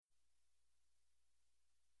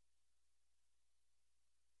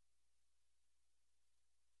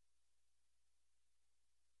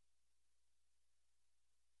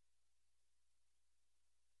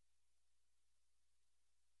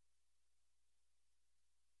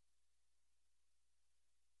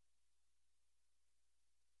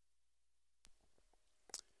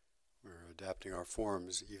adapting our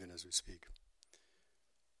forms even as we speak.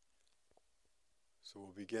 So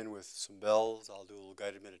we'll begin with some bells. I'll do a little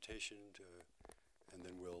guided meditation, and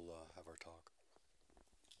then we'll have our talk.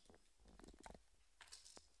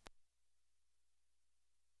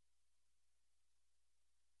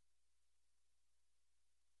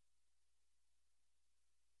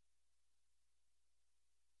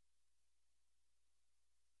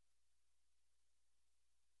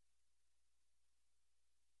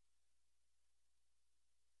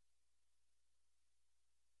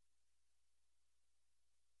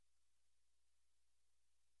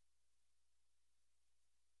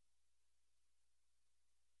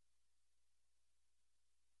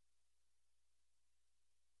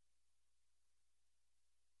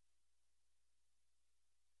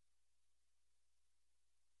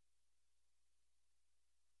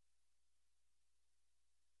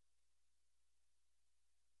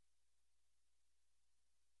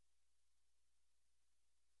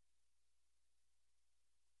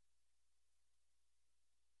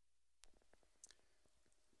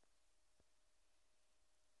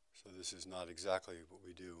 So this is not exactly what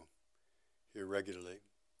we do here regularly,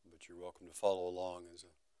 but you're welcome to follow along as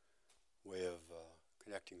a way of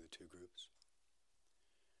connecting the two groups.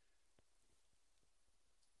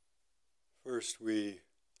 First, we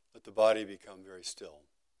let the body become very still.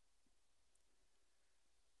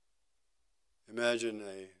 Imagine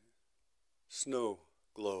a snow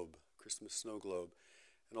globe, Christmas snow globe,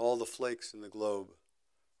 and all the flakes in the globe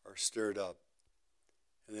are stirred up.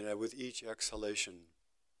 And then with each exhalation,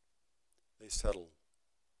 they settle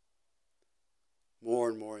more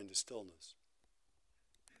and more into stillness.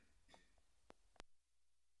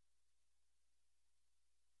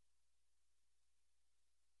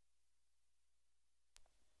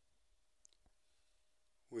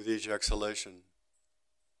 With each exhalation,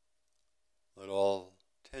 let all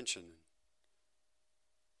tension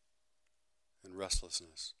and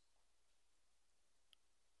restlessness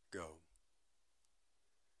go.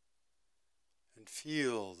 And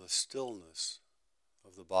feel the stillness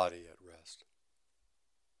of the body at rest.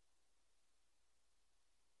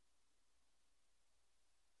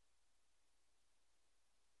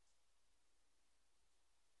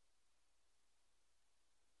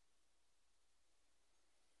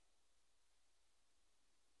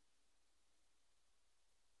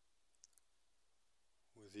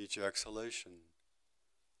 With each exhalation,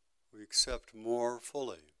 we accept more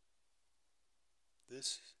fully.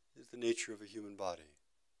 This is the nature of a human body.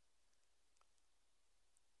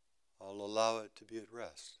 I'll allow it to be at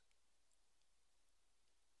rest,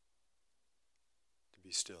 to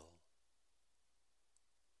be still.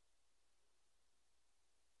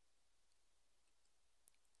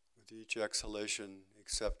 With each exhalation,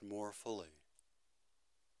 accept more fully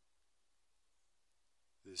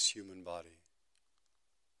this human body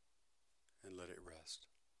and let it rest.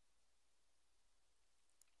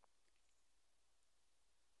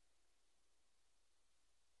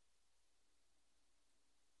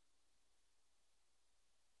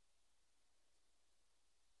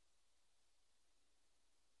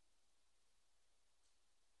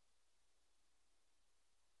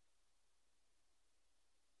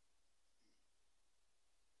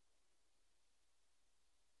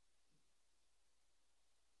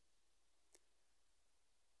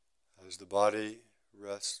 As the body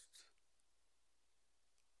rests,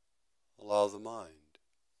 allow the mind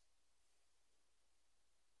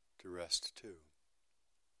to rest too.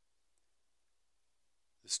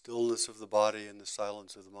 The stillness of the body and the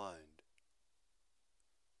silence of the mind,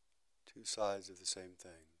 two sides of the same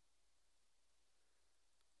thing.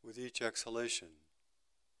 With each exhalation,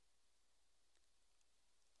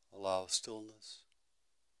 allow stillness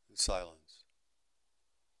and silence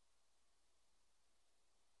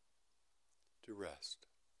to rest.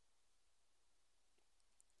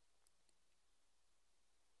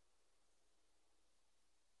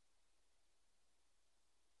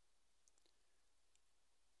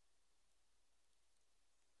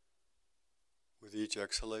 With each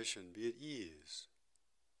exhalation, be at ease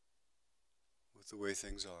with the way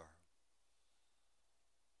things are.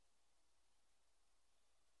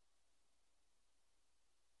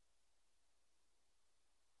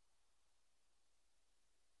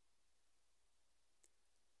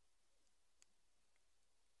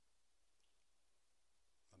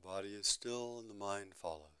 The body is still and the mind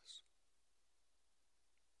follows.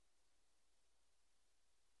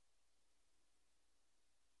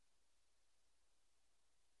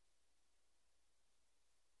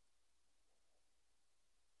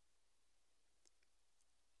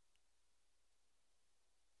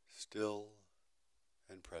 Still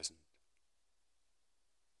and present.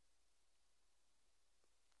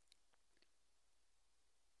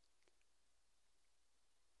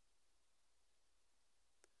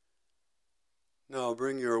 Now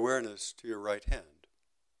bring your awareness to your right hand.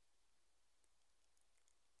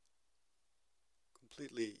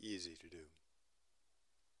 Completely easy to do.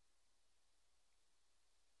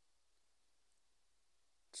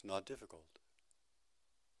 It's not difficult.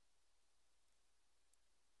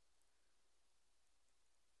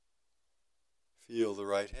 Feel the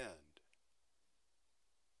right hand.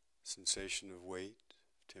 Sensation of weight,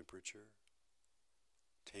 temperature,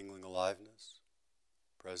 tingling aliveness,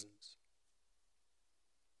 presence.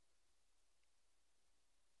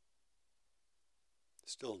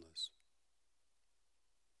 Stillness.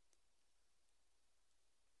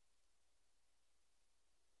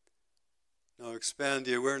 Now expand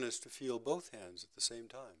the awareness to feel both hands at the same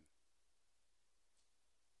time.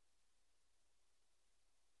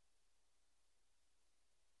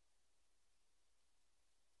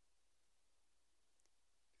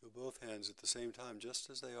 Feel both hands at the same time, just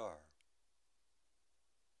as they are.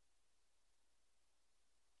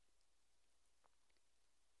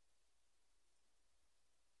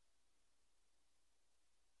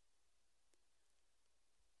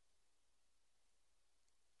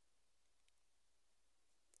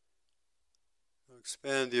 Now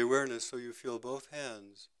expand the awareness so you feel both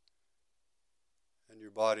hands and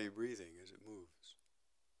your body breathing as it moves.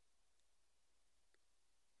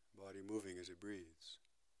 Body moving as it breathes.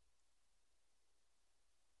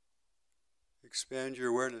 Expand your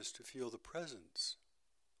awareness to feel the presence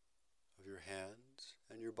of your hands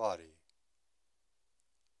and your body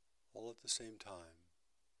all at the same time,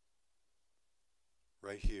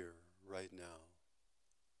 right here, right now.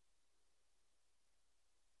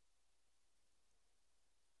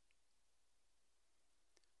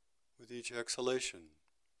 With each exhalation,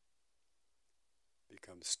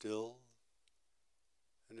 become still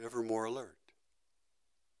and ever more alert.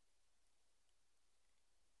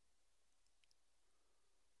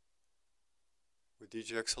 With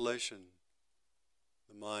each exhalation,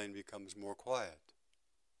 the mind becomes more quiet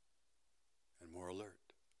and more alert.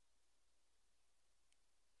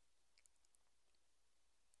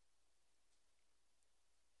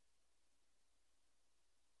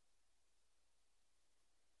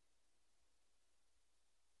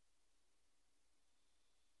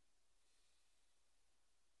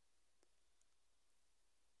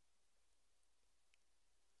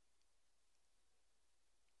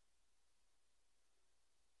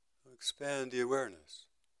 Expand the awareness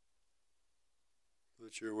so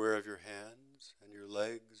that you're aware of your hands and your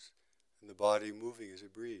legs and the body moving as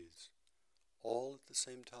it breathes, all at the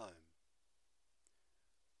same time.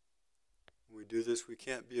 When we do this, we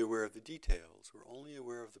can't be aware of the details. We're only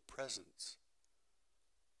aware of the presence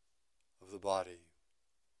of the body.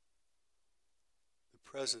 The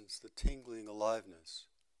presence, the tingling aliveness.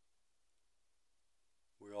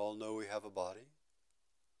 We all know we have a body.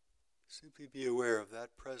 Simply be aware of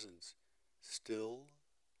that presence still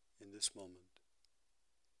in this moment.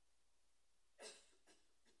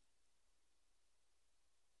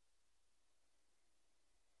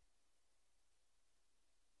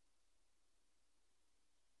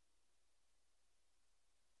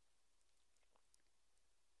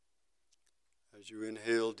 As you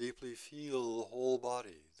inhale deeply, feel the whole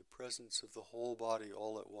body, the presence of the whole body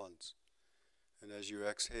all at once. And as you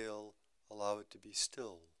exhale, allow it to be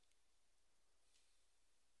still.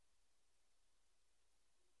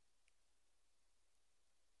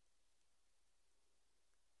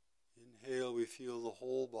 Inhale, we feel the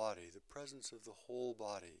whole body, the presence of the whole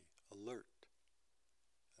body, alert.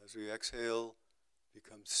 As we exhale,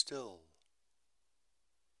 become still,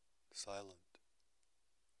 silent.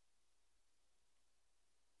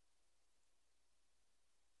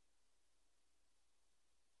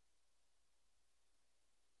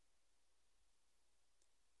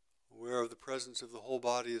 Aware of the presence of the whole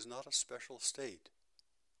body is not a special state.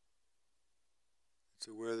 It's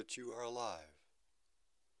aware that you are alive.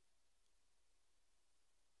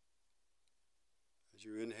 As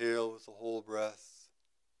you inhale with the whole breath,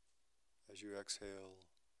 as you exhale,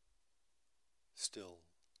 still,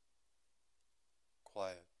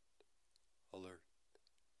 quiet, alert.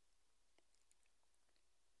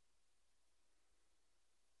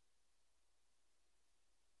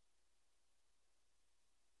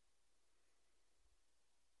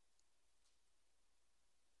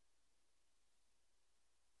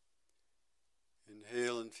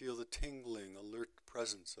 Inhale and feel the tingling, alert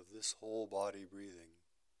presence of this whole body breathing.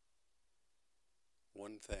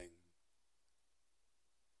 One thing.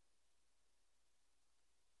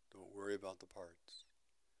 Don't worry about the parts.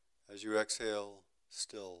 As you exhale,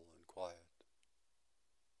 still and quiet.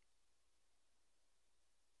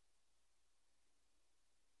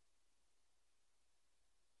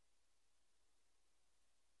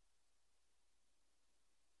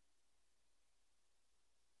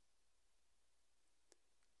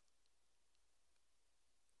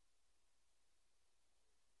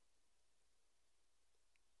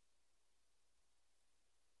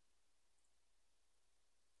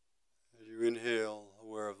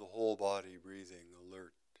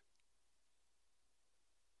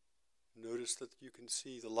 notice that you can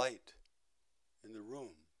see the light in the room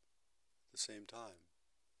at the same time,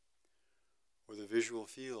 or the visual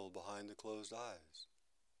field behind the closed eyes.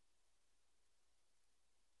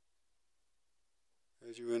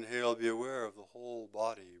 As you inhale, be aware of the whole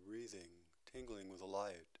body breathing, tingling with the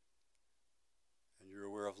light, and you're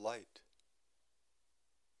aware of light,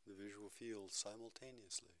 the visual field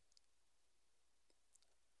simultaneously,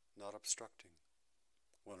 not obstructing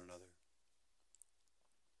one another.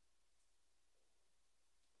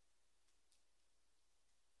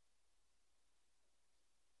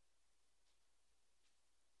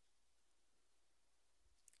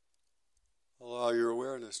 Allow your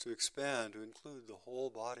awareness to expand to include the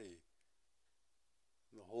whole body,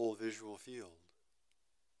 the whole visual field,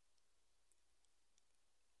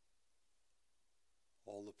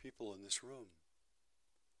 all the people in this room,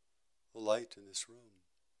 the light in this room.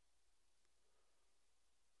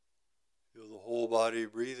 Feel the whole body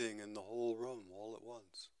breathing in the whole room all at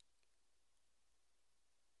once.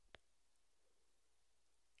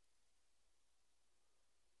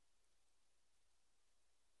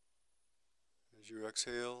 As you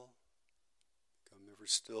exhale, become ever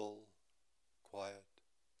still, quiet.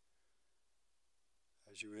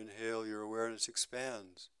 As you inhale, your awareness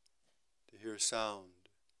expands to hear sound,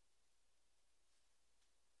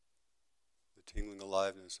 the tingling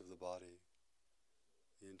aliveness of the body,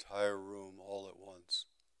 the entire room all at once.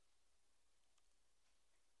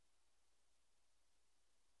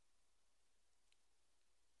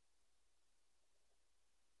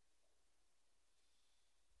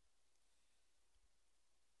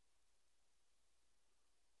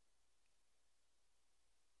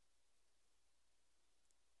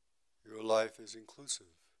 Your life is inclusive.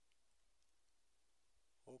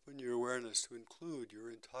 Open your awareness to include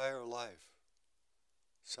your entire life.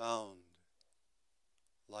 Sound,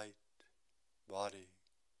 light, body,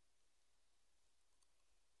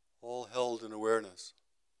 all held in awareness.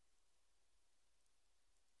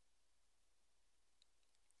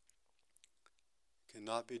 It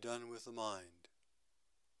cannot be done with the mind.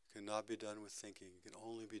 It cannot be done with thinking. It can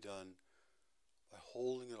only be done by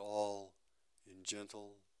holding it all in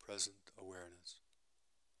gentle, present awareness.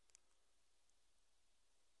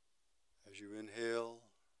 As you inhale,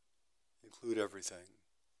 include everything.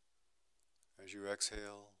 As you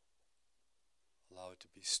exhale, allow it to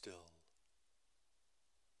be still.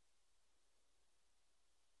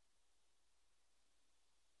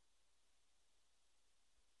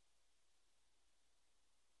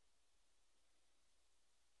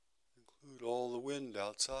 Include all the wind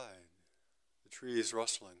outside, the trees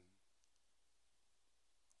rustling,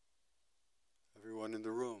 everyone in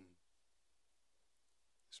the room,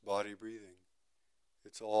 his body breathing.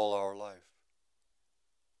 It's all our life.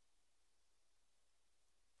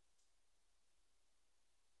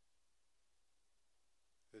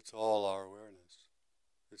 It's all our awareness.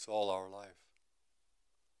 It's all our life.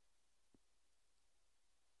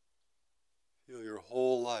 Feel your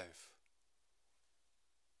whole life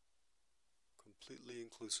completely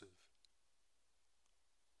inclusive.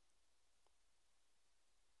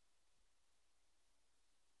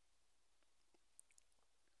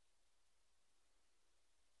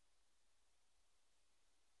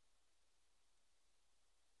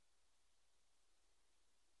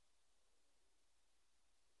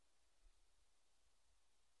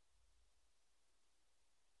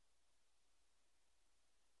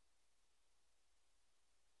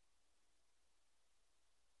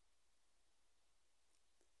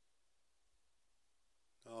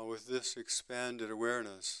 Now with this expanded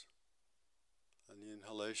awareness, on the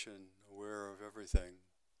inhalation, aware of everything.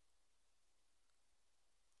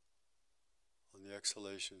 On the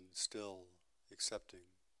exhalation, still accepting.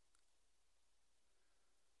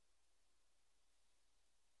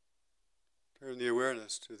 Turn the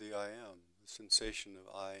awareness to the I am, the sensation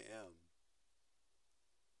of I am.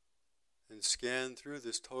 And scan through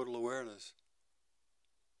this total awareness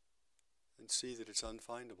and see that it's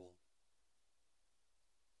unfindable.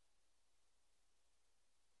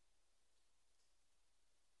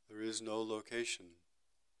 There is no location,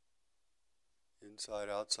 inside,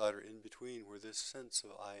 outside, or in between, where this sense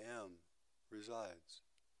of I am resides.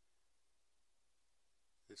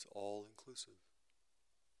 It's all inclusive.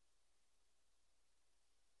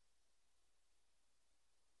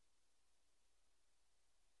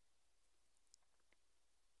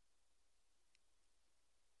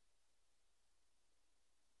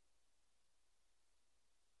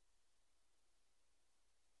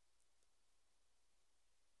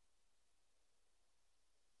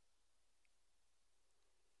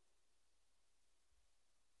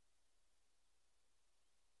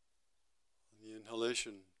 The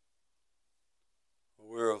inhalation,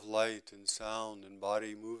 aware of light and sound and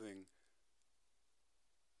body moving,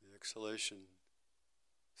 the exhalation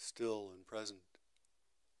still and present.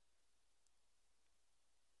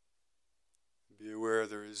 Be aware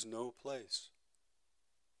there is no place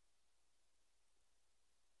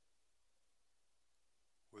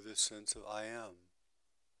where this sense of I am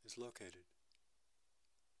is located.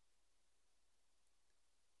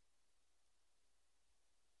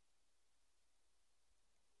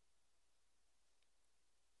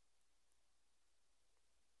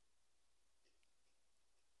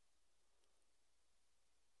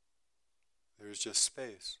 There is just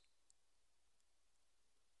space.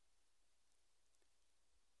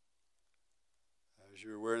 As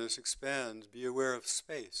your awareness expands, be aware of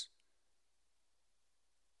space.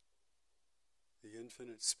 The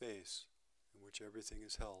infinite space in which everything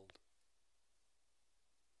is held.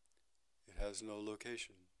 It has no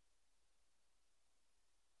location.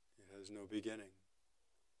 It has no beginning.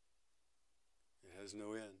 It has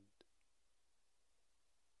no end.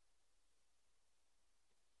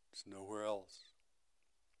 It's nowhere else.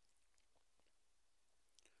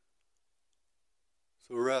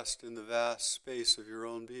 So rest in the vast space of your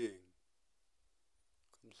own being,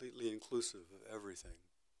 completely inclusive of everything.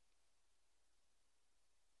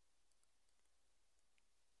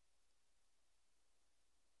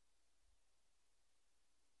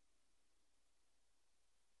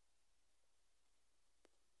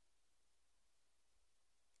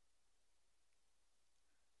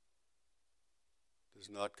 Does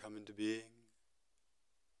not come into being,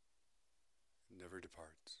 and never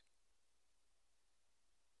departs.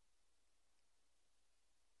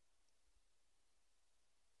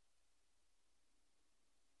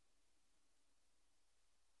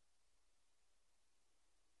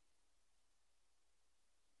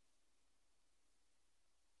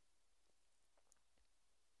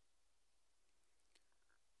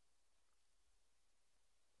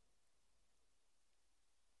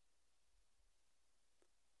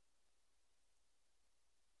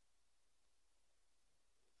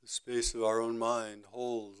 The space of our own mind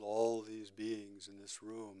holds all these beings in this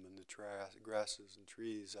room, and the grasses and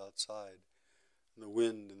trees outside, and the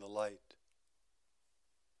wind and the light.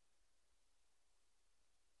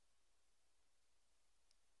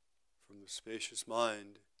 From the spacious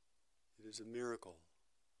mind, it is a miracle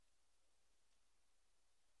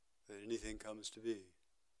that anything comes to be.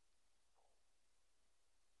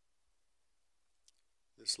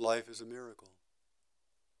 This life is a miracle.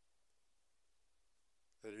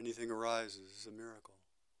 That anything arises is a miracle.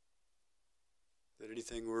 That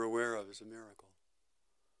anything we're aware of is a miracle.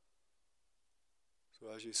 So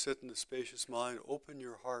as you sit in the spacious mind, open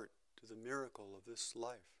your heart to the miracle of this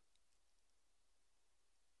life.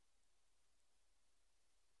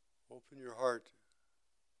 Open your heart.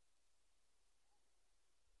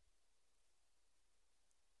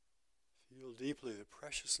 Feel deeply the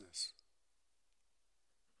preciousness.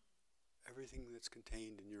 Everything that's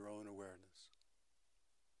contained in your own awareness.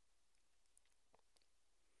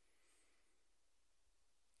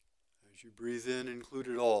 As you breathe in, include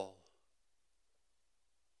it all.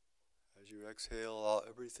 As you exhale, allow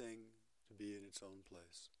everything to be in its own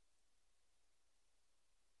place.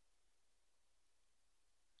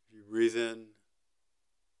 As you breathe in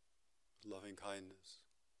with loving kindness.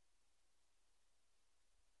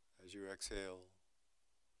 As you exhale,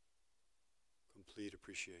 complete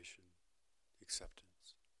appreciation, acceptance.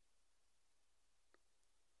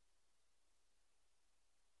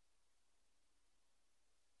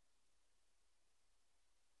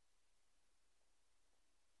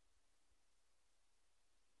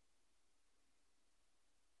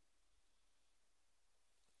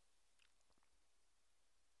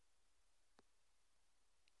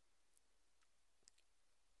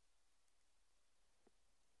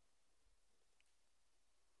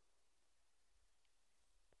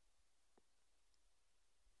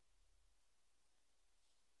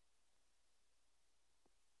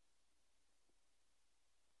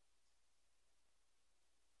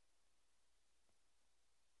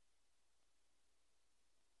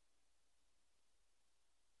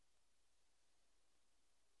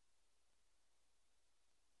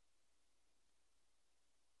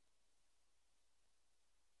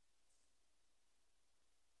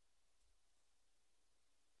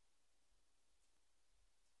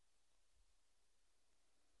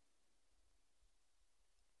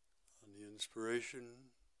 On the inspiration,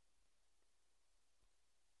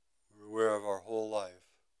 we're aware of our whole life.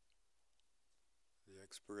 The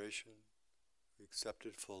expiration, we accept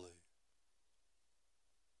it fully.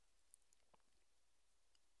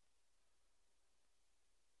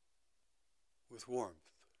 With warmth,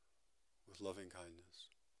 with loving kindness.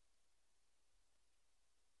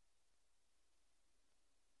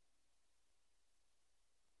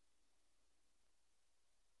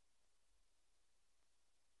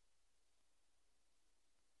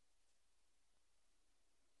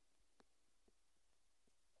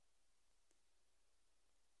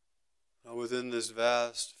 Now within this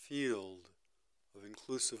vast field of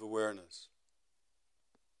inclusive awareness,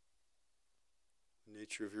 the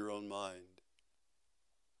nature of your own mind,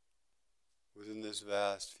 within this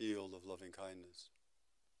vast field of loving kindness,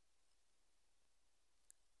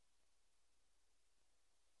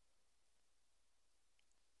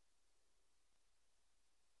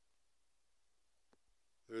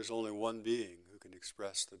 there is only one being who can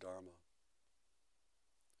express the Dharma,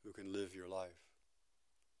 who can live your life.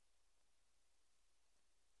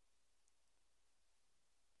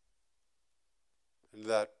 And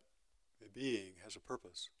that being has a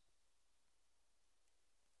purpose.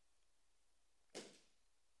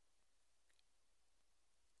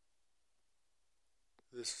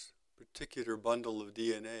 This particular bundle of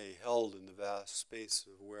DNA held in the vast space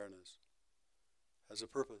of awareness has a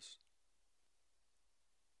purpose.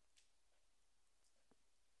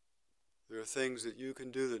 There are things that you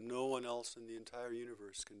can do that no one else in the entire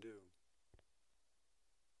universe can do.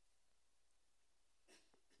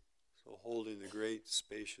 So holding the great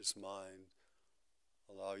spacious mind,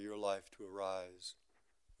 allow your life to arise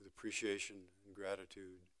with appreciation and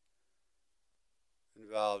gratitude, and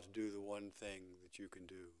vow to do the one thing that you can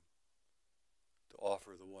do, to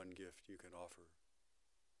offer the one gift you can offer,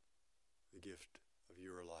 the gift of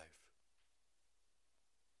your life,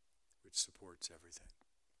 which supports everything.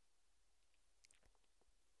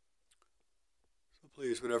 So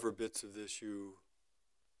please, whatever bits of this you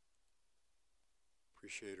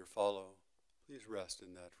appreciate or follow, please rest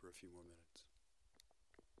in that for a few more minutes.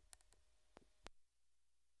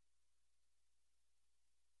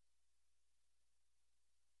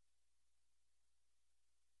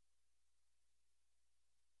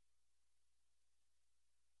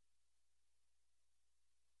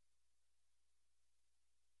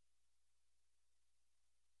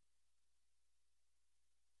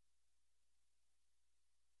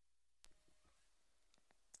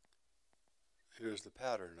 Here's the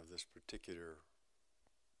pattern of this particular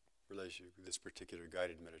this particular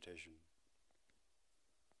guided meditation.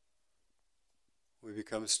 We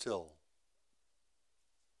become still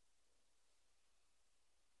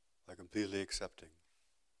by completely accepting.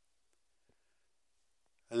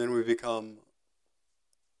 And then we become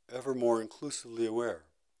ever more inclusively aware.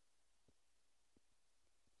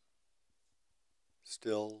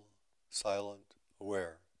 Still, silent,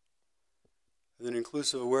 aware. And then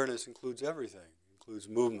inclusive awareness includes everything. It includes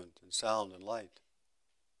movement and sound and light.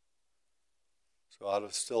 So out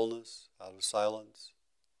of stillness, out of silence,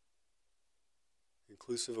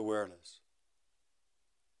 inclusive awareness.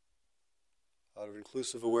 Out of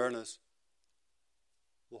inclusive awareness,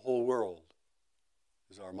 the whole world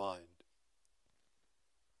is our mind.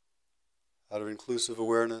 Out of inclusive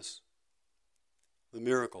awareness, the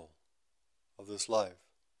miracle of this life.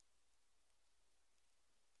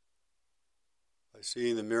 By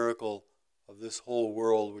seeing the miracle of this whole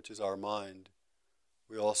world, which is our mind,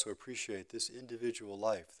 we also appreciate this individual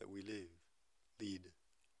life that we lead.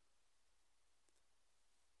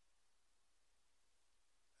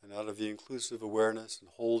 And out of the inclusive awareness and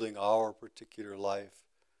holding our particular life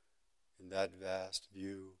in that vast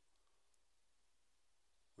view,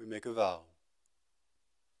 we make a vow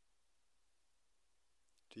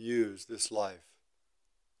to use this life,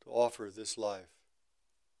 to offer this life,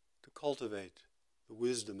 to cultivate the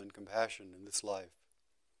wisdom and compassion in this life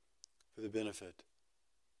for the benefit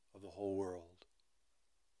of the whole world.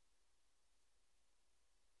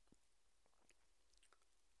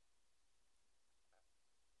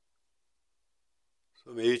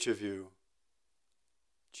 So may each of you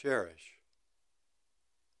cherish,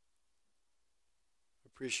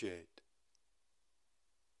 appreciate,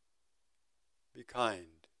 be kind,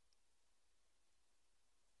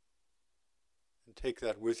 and take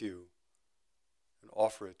that with you and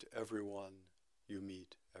offer it to everyone you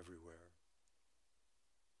meet everywhere.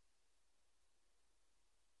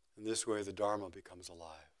 In this way, the Dharma becomes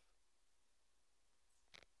alive,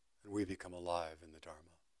 and we become alive in the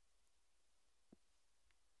Dharma.